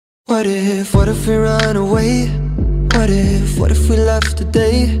What if we run away? What if we left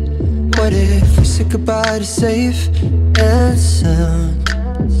today? What if we said goodbye to safe and sound?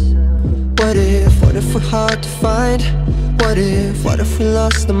 What if we're hard to find? What if we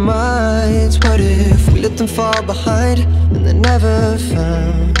lost our minds? What if we let them fall behind and they're never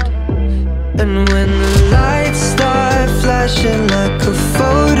found? And when the lights start flashing like a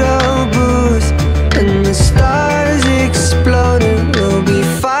photo booth and the stars exploding, we'll be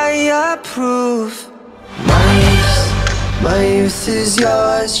fireproof. My youth is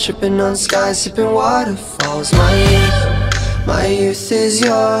yours, tripping on skies, sipping waterfalls. My youth is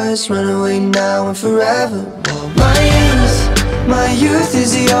yours, run away now and forever. My youth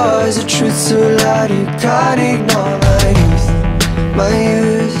is yours, the truth so loud you can't ignore. My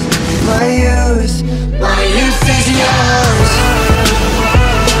youth is yours.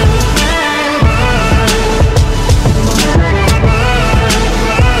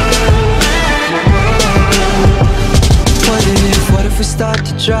 What if we start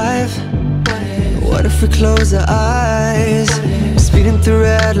to drive? What if we close our eyes? Speeding through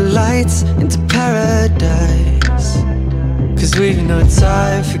red lights into paradise. Cause we've no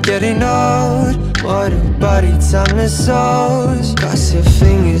time for getting old. What a body, timeless souls. Cross your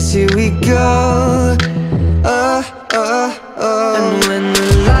fingers, here we go. And when the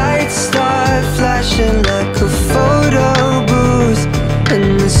lights start flashing like a photo booth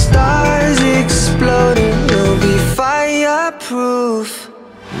and the stars exploding, we'll be fireproof.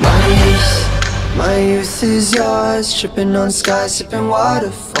 My youth is yours, tripping on skies, sipping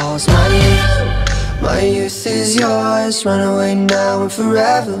waterfalls. My youth is yours, run away now and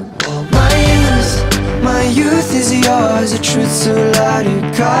forever. My youth is yours, the truth so loud you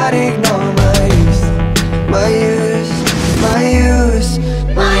can't ignore. My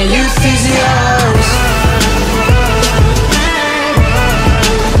youth is yours.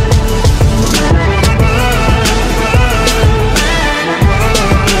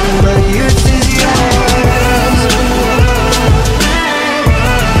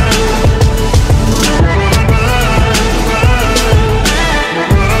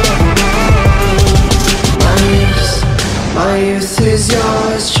 My youth is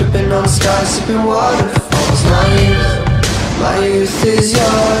yours, tripping on skies, sipping waterfalls. My youth is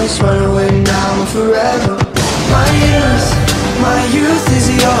yours, run away now and forever. My youth is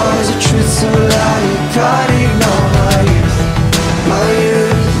yours, the truth so loud you can't ignore. My youth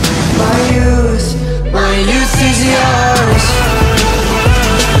is yours.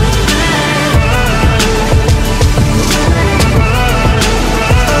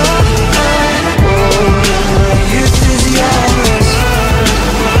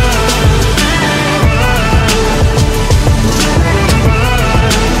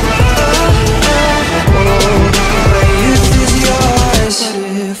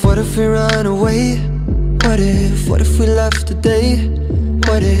 What if we left today?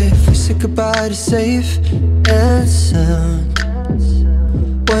 What if we said goodbye to safe and sound?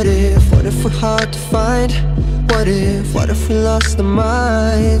 What if we're hard to find? What if we lost our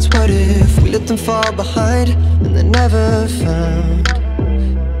minds? What if we let them fall behind and they're never found?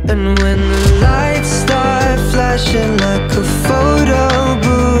 And when the lights start flashing like a photo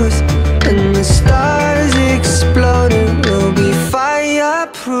booth and the stars exploding, we'll be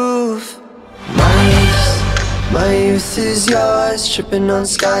fireproof. My youth is yours, tripping on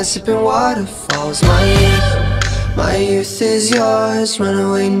skies, sipping waterfalls. My youth is yours, run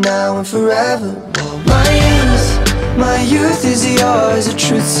away now and forever. My youth is yours, the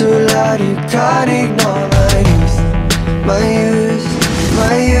truth so loud you can't ignore. My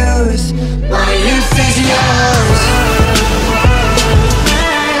youth is yours.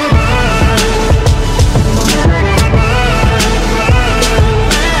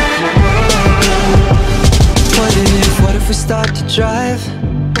 What if we start to drive?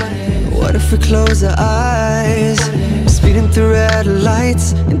 What if we close our eyes? Speeding through red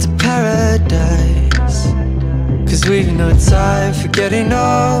lights into paradise. Cause we've no time for getting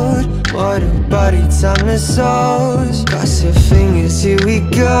old. What a body, timeless souls. Cross your fingers, here we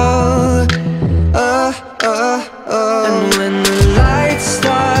go. And when the lights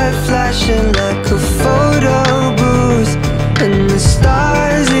start flashing like a photo booth and the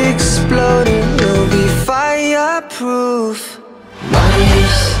stars exploding, we'll be fireproof.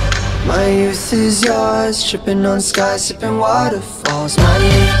 My youth is yours, tripping on skies, sipping waterfalls. My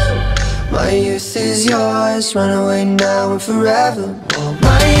youth is yours, run away now and forever.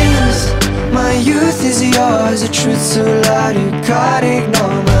 My youth is yours, the truth so loud you can't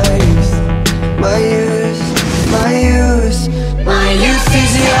ignore. My youth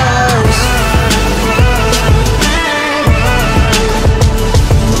is yours.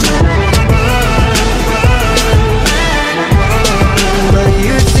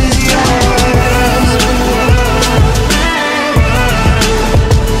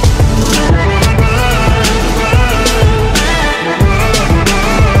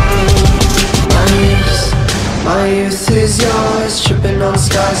 is yours, tripping on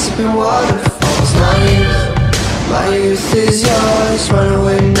skies, sipping waterfalls. My youth is yours, run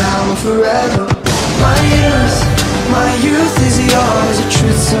away now and forever. My youth is yours, a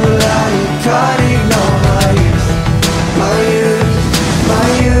truth so loud you can't ignore.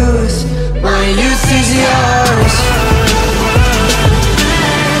 My youth is yours.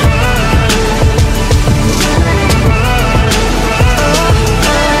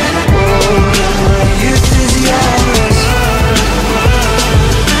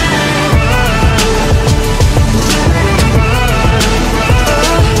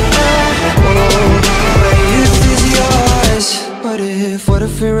 What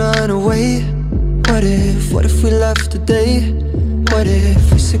if we run away? What if we left today? What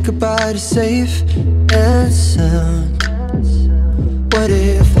if we said goodbye to safe and sound? What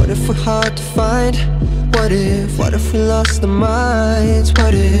if we're hard to find? What if we lost our minds?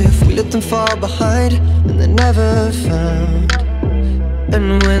 What if we let them fall behind and they're never found?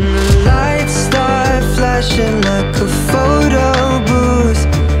 And when the lights start flashing like a photo booth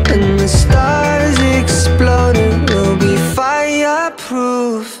and the stars exploding, we'll be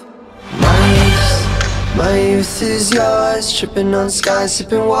fireproof. My youth is yours, tripping on skies,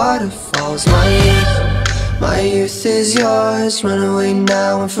 sipping waterfalls. My youth is yours, run away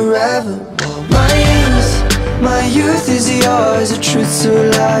now and forever. My youth is yours, a truth so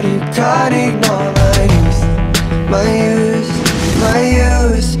loud you can't ignore. My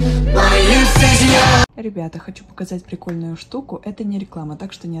youth is yours. Ребята, хочу показать прикольную штуку. Это не реклама,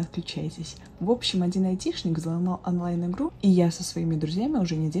 так что не отключайтесь. В общем, один айтишник взломал онлайн-игру, и я со своими друзьями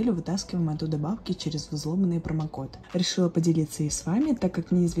уже неделю вытаскиваем оттуда бабки через взломанный промокод. Решила поделиться и с вами, так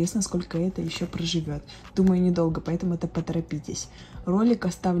как неизвестно, сколько это еще проживет. Думаю, недолго, поэтому поторопитесь. Ролик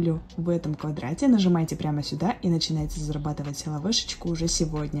оставлю в этом квадрате. Нажимайте прямо сюда и начинайте зарабатывать лавешечку уже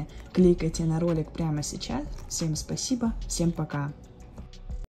сегодня. Кликайте на ролик прямо сейчас. Всем спасибо, всем пока.